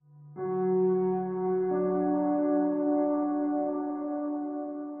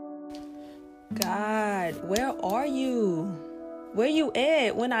God, where are you? Where you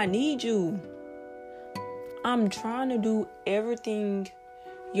at when I need you? I'm trying to do everything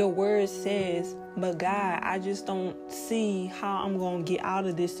your word says, but God, I just don't see how I'm going to get out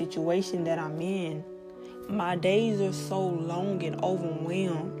of this situation that I'm in. My days are so long and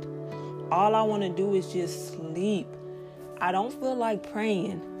overwhelmed. All I want to do is just sleep. I don't feel like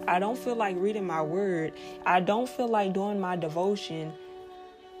praying. I don't feel like reading my word. I don't feel like doing my devotion.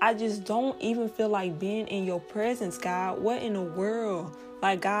 I just don't even feel like being in your presence, God. What in the world?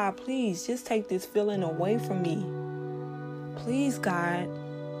 Like, God, please just take this feeling away from me. Please, God.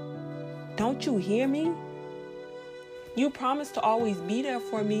 Don't you hear me? You promised to always be there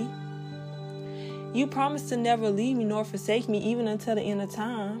for me. You promised to never leave me nor forsake me even until the end of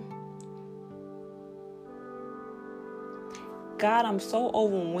time. God, I'm so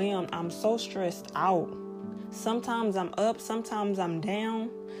overwhelmed. I'm so stressed out. Sometimes I'm up, sometimes I'm down.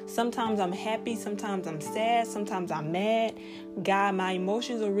 Sometimes I'm happy, sometimes I'm sad, sometimes I'm mad. God, my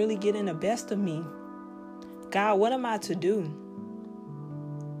emotions are really getting the best of me. God, what am I to do?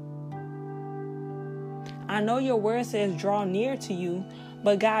 I know your word says draw near to you,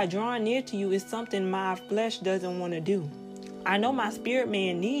 but God, drawing near to you is something my flesh doesn't want to do. I know my spirit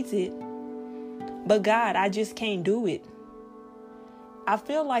man needs it, but God, I just can't do it. I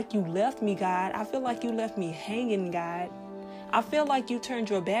feel like you left me, God. I feel like you left me hanging, God. I feel like you turned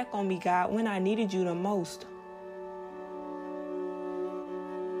your back on me, God, when I needed you the most.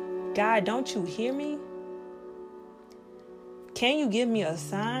 God, don't you hear me? Can you give me a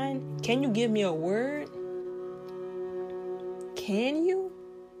sign? Can you give me a word? Can you?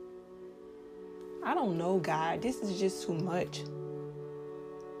 I don't know, God. This is just too much.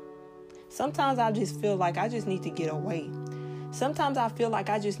 Sometimes I just feel like I just need to get away. Sometimes I feel like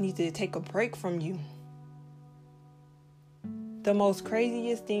I just need to take a break from you. The most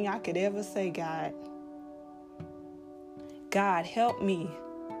craziest thing I could ever say, God. God, help me.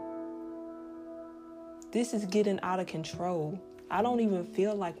 This is getting out of control. I don't even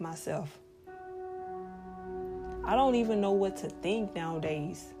feel like myself. I don't even know what to think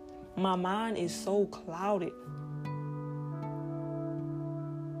nowadays. My mind is so clouded.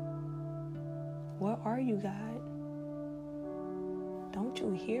 Where are you, God? Don't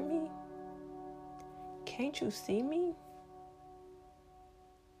you hear me? Can't you see me?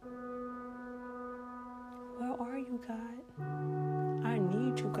 Where are you, God? I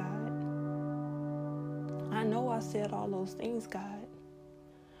need you, God. I know I said all those things, God.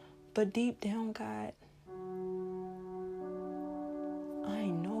 But deep down, God, I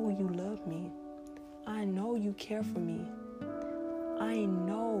know you love me. I know you care for me. I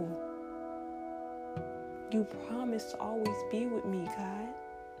know you promised to always be with me, God.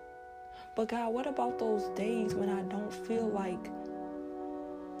 But God, what about those days when I don't feel like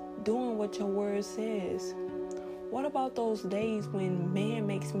doing what your word says? What about those days when man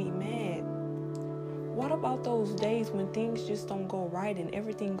makes me mad? What about those days when things just don't go right and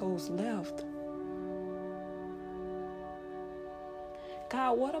everything goes left?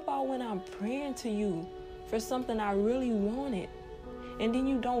 God, what about when I'm praying to you for something I really wanted and then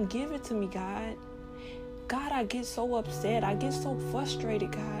you don't give it to me, God? God, I get so upset. I get so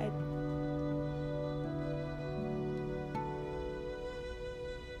frustrated, God.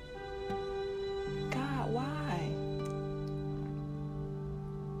 God, why?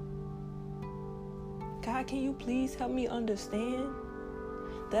 God, can you please help me understand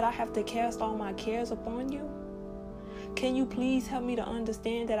that I have to cast all my cares upon you? Can you please help me to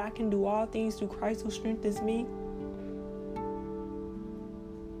understand that I can do all things through Christ who strengthens me?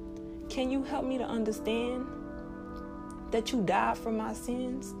 Can you help me to understand that you died for my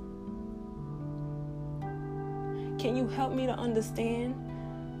sins? Can you help me to understand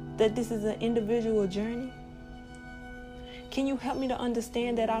that this is an individual journey? Can you help me to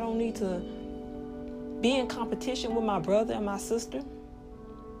understand that I don't need to be in competition with my brother and my sister?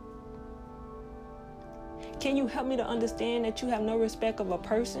 Can you help me to understand that you have no respect of a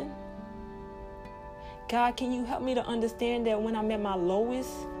person? God, can you help me to understand that when I'm at my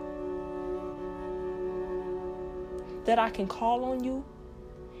lowest, that I can call on you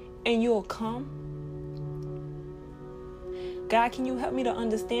and you'll come? God, can you help me to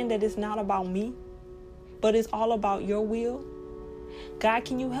understand that it's not about me, but it's all about your will? God,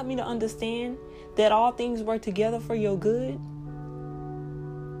 can you help me to understand that all things work together for your good?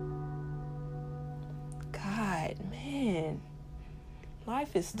 God, man,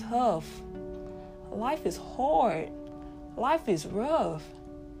 life is tough. Life is hard. Life is rough.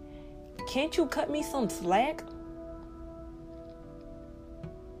 Can't you cut me some slack?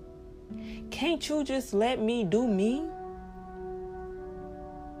 Can't you just let me do me?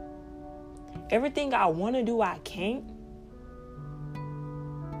 Everything I want to do, I can't.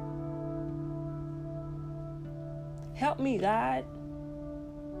 Help me, God.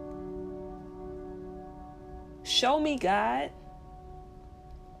 Show me, God.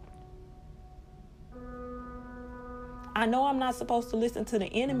 I know I'm not supposed to listen to the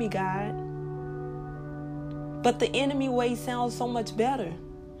enemy, God. But the enemy way sounds so much better.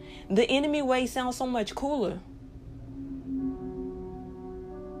 The enemy way sounds so much cooler.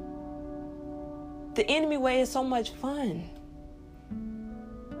 The enemy way is so much fun.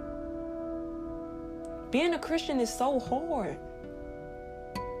 Being a Christian is so hard.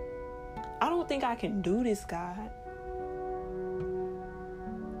 I don't think I can do this, God.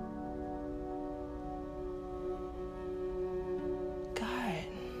 God,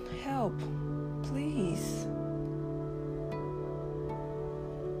 help, please.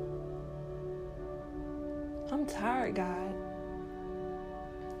 I'm tired, God.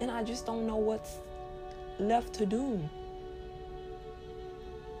 And I just don't know what's left to do.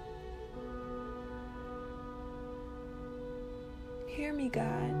 Hear me,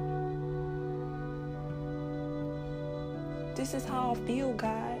 God. This is how I feel,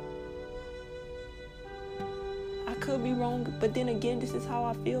 God. I could be wrong, but then again, this is how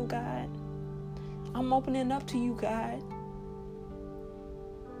I feel, God. I'm opening up to you, God.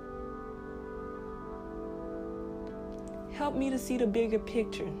 Help me to see the bigger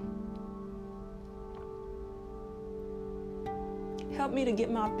picture. Help me to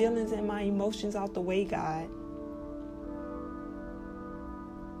get my feelings and my emotions out the way, God.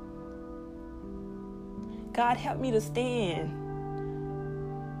 God, help me to stand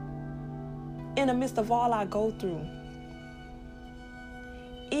in the midst of all I go through.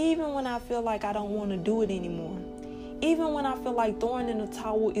 Even when I feel like I don't want to do it anymore. Even when I feel like throwing in the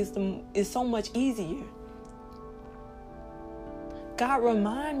towel is so much easier. God,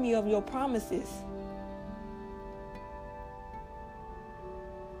 remind me of your promises.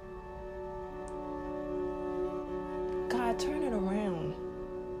 God, turn it around.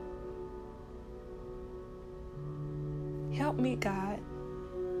 Help me, God.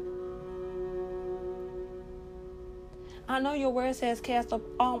 I know your word says cast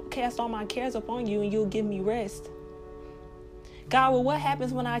all my cares upon you and you'll give me rest. God, well, what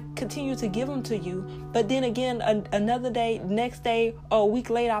happens when I continue to give them to you, but then again, another day, next day, or a week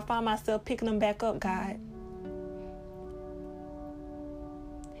later, I find myself picking them back up, God?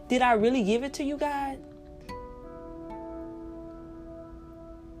 Did I really give it to you, God?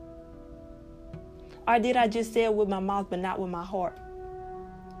 Or did I just say it with my mouth, but not with my heart?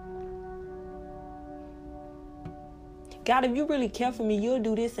 God, if you really care for me, you'll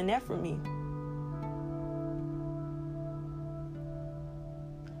do this and that for me.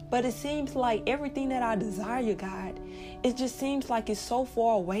 But it seems like everything that I desire, God, it just seems like it's so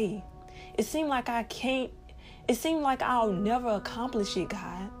far away. It seems like I can't, it seems like I'll never accomplish it,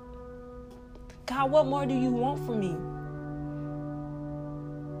 God. God, what more do you want from me?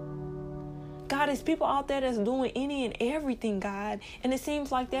 God, there's people out there that's doing any and everything, God, and it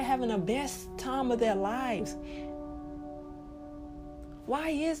seems like they're having the best time of their lives.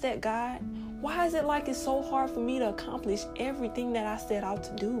 Why is that, God? Why is it like it's so hard for me to accomplish everything that I set out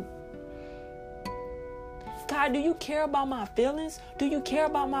to do? God, do you care about my feelings? Do you care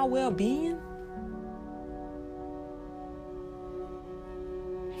about my well-being?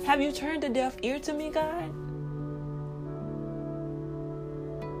 Have you turned a deaf ear to me, God?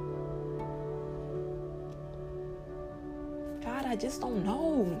 God, I just don't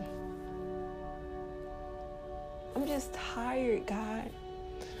know. I'm just tired, God.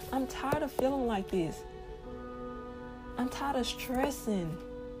 I'm tired of feeling like this. I'm tired of stressing.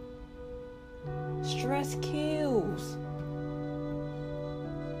 Stress kills.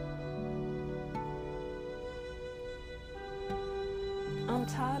 I'm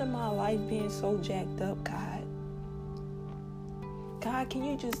tired of my life being so jacked up, God. God, can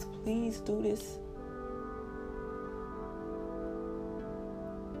you just please do this?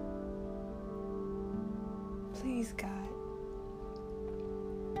 Please, God.